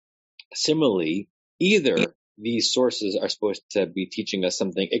 So similarly, either these sources are supposed to be teaching us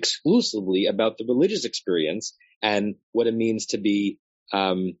something exclusively about the religious experience and what it means to be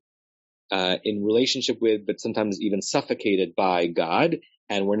in relationship with, but sometimes even suffocated by God.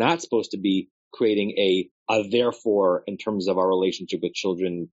 And we're not supposed to be creating a therefore in terms of our relationship with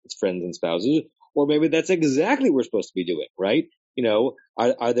children, friends, and spouses. Or maybe that's exactly what we're supposed to be doing, right?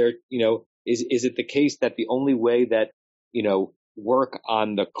 Are there, is it the case that the only way that, work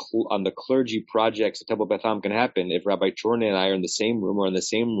on the clergy projects at Temple Beth Am can happen if Rabbi Chorney and I are in the same room or in the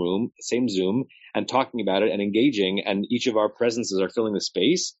same Zoom and talking about it and engaging, and each of our presences are filling the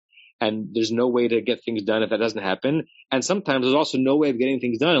space, and there's no way to get things done if that doesn't happen. And sometimes there's also no way of getting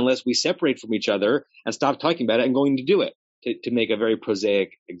things done unless we separate from each other and stop talking about it and going to do it, to make a very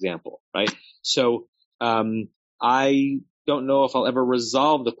prosaic example, right? So I don't know if I'll ever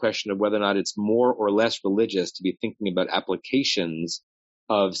resolve the question of whether or not it's more or less religious to be thinking about applications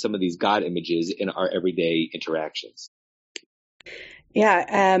of some of these God images in our everyday interactions.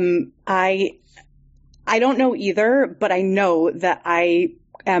 Yeah, I don't know either, but I know that I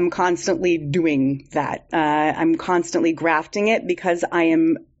am constantly doing that. I'm constantly grafting it because I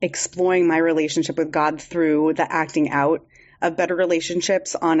am exploring my relationship with God through the acting out of better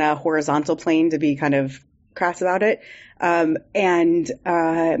relationships on a horizontal plane, to be kind of crass about it.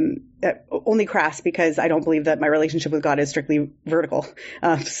 Only crass because I don't believe that my relationship with God is strictly vertical.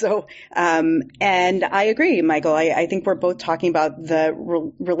 And I agree, Michael. I think we're both talking about the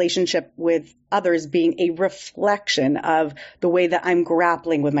relationship with others being a reflection of the way that I'm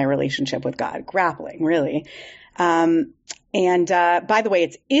grappling with my relationship with God. Grappling, really. By the way,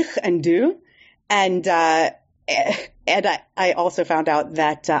 it's ich and du. And I also found out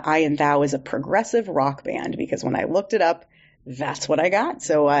that I and Thou is a progressive rock band, because when I looked it up, that's what I got.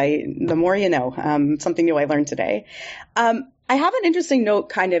 So the more you know, something new I learned today. I have an interesting note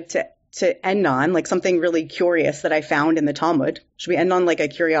kind of to end on, like something really curious that I found in the Talmud. Should we end on like a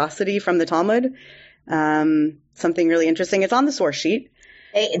curiosity from the Talmud? Something really interesting. It's on the source sheet.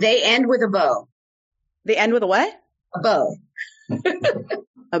 They end with a bow. They end with a what? A bow.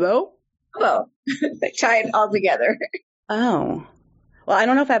 A bow? A bow. They tie it all together. Oh. Well, I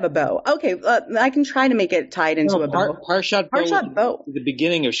don't know if I have a bow. Okay, I can try to make it tied into a bow. Parshat bow. The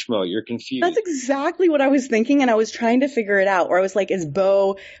beginning of Shmo. You're confused. That's exactly what I was thinking, and I was trying to figure it out. Where I was like, "Is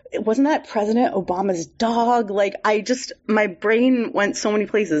Bo? Wasn't that President Obama's dog?" Like, my brain went so many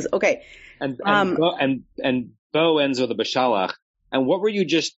places. Okay. And Bo ends with a bashalach. And what were you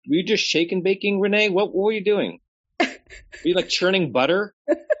just shaking baking, Renee? What were you doing? Were you like churning butter?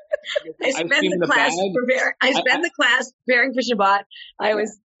 I spent the class preparing for Shabbat. I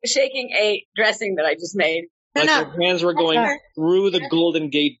was shaking a dressing that I just made. Like your hands were going through the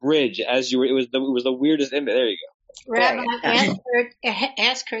Golden Gate Bridge as you were. It was the weirdest image. There you go. Rabbi,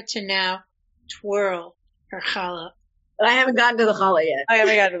 ask her to now twirl her challah. But I haven't gotten to the challah yet. I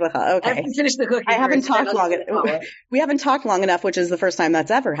haven't gotten to the challah. Okay. I haven't finished the cooking. I haven't first, talked then I'll long get to the enough. challah. We haven't talked long enough, which is the first time that's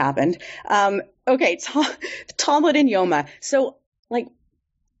ever happened. Okay, Talmud and Yoma. So, like,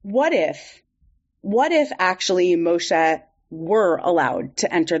 what if actually Moshe were allowed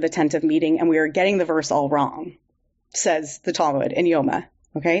to enter the tent of meeting and we are getting the verse all wrong, says the Talmud in Yoma.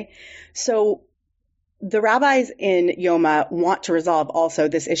 Okay? So the rabbis in Yoma want to resolve also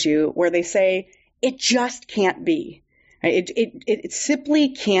this issue where they say it just can't be. Right? It simply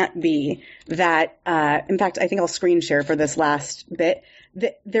can't be that, in fact, I think I'll screen share for this last bit,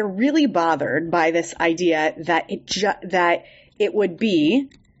 that they're really bothered by this idea that it would be,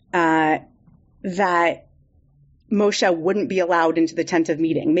 that Moshe wouldn't be allowed into the tent of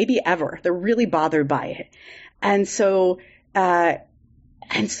meeting, maybe ever. They're really bothered by it. And so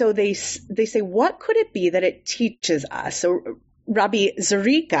they say, what could it be that it teaches us? So Rabbi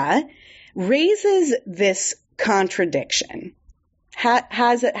Zerika raises this contradiction,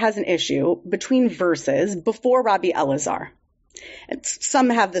 has an issue between verses before Rabbi Elazar. Some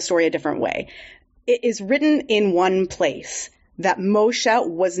have the story a different way. It is written in one place that Moshe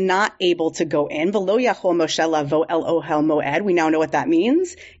was not able to go in. V'lo yachol Moshe lavo el ohel moed. We now know what that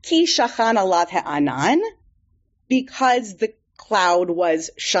means. Ki shachan alav ha'anan. Because the cloud was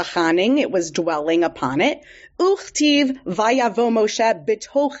shachaning, it was dwelling upon it. Uchtiv vayavo Moshe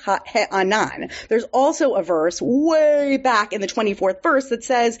bitoch ha'anan. There's also a verse way back in the 24th verse that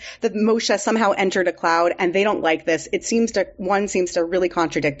says that Moshe somehow entered a cloud, and they don't like this. One seems to really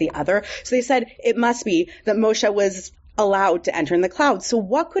contradict the other. So they said it must be that Moshe was allowed to enter in the cloud. So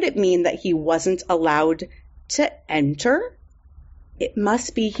what could it mean that he wasn't allowed to enter? It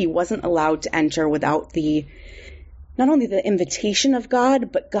must be he wasn't allowed to enter without not only the invitation of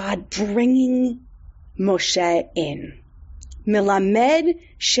God, but God bringing Moshe in. Milamed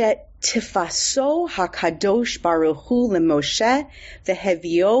she'tifaso hakadosh baruch hu leMoshe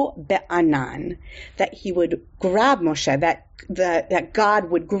vehevio be'anan. That he would grab Moshe, that God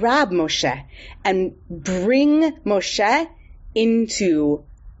would grab Moshe and bring Moshe into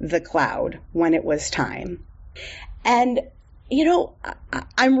the cloud when it was time. And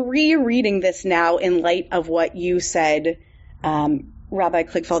I'm rereading this now in light of what you said, Rabbi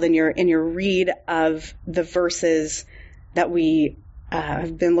Kligfeld, in your read of the verses that we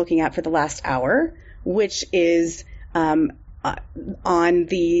have been looking at for the last hour, which is on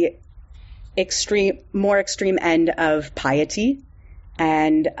the more extreme end of piety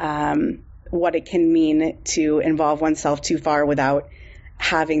and what it can mean to involve oneself too far without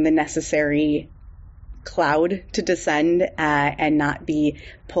having the necessary cloud to descend and not be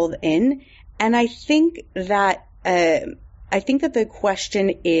pulled in. And I think that the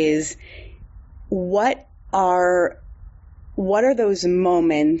question is, what are those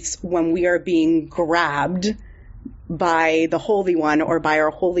moments when we are being grabbed by the Holy One or by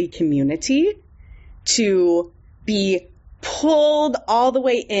our holy community to be pulled all the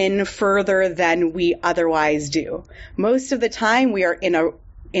way in further than we otherwise do? Most of the time we are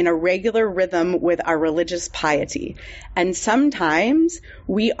in a regular rhythm with our religious piety. And sometimes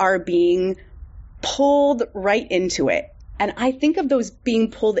we are being pulled right into it. And I think of those being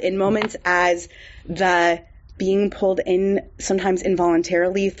pulled in moments as the being pulled in sometimes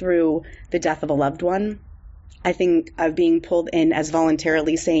involuntarily through the death of a loved one. I think of being pulled in as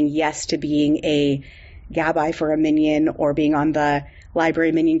voluntarily saying yes to being a gabbai for a minyan or being on the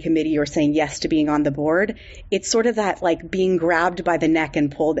library minyan committee or saying yes to being on the board. It's sort of that like being grabbed by the neck and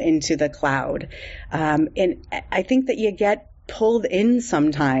pulled into the cloud. And I think that you get pulled in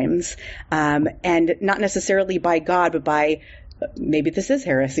sometimes, and not necessarily by God, but by, maybe this is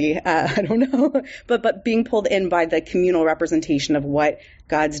heresy, I don't know, but being pulled in by the communal representation of what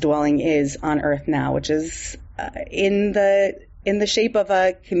God's dwelling is on earth now, which is in the shape of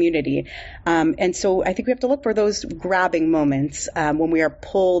a community. And so I think we have to look for those grabbing moments when we are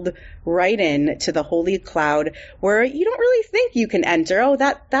pulled right in to the holy cloud where you don't really think you can enter. Oh,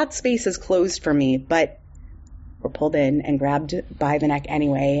 that space is closed for me, but we're pulled in and grabbed by the neck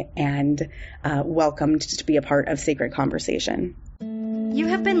anyway and welcomed to be a part of sacred conversation. You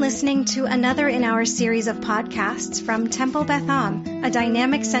have been listening to another in our series of podcasts from Temple Beth Am, a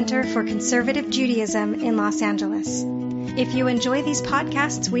dynamic center for conservative Judaism in Los Angeles. If you enjoy these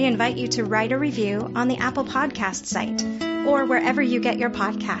podcasts, we invite you to write a review on the Apple Podcast site or wherever you get your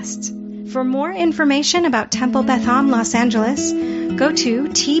podcasts. For more information about Temple Beth Am Los Angeles, go to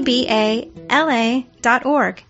tbala.org.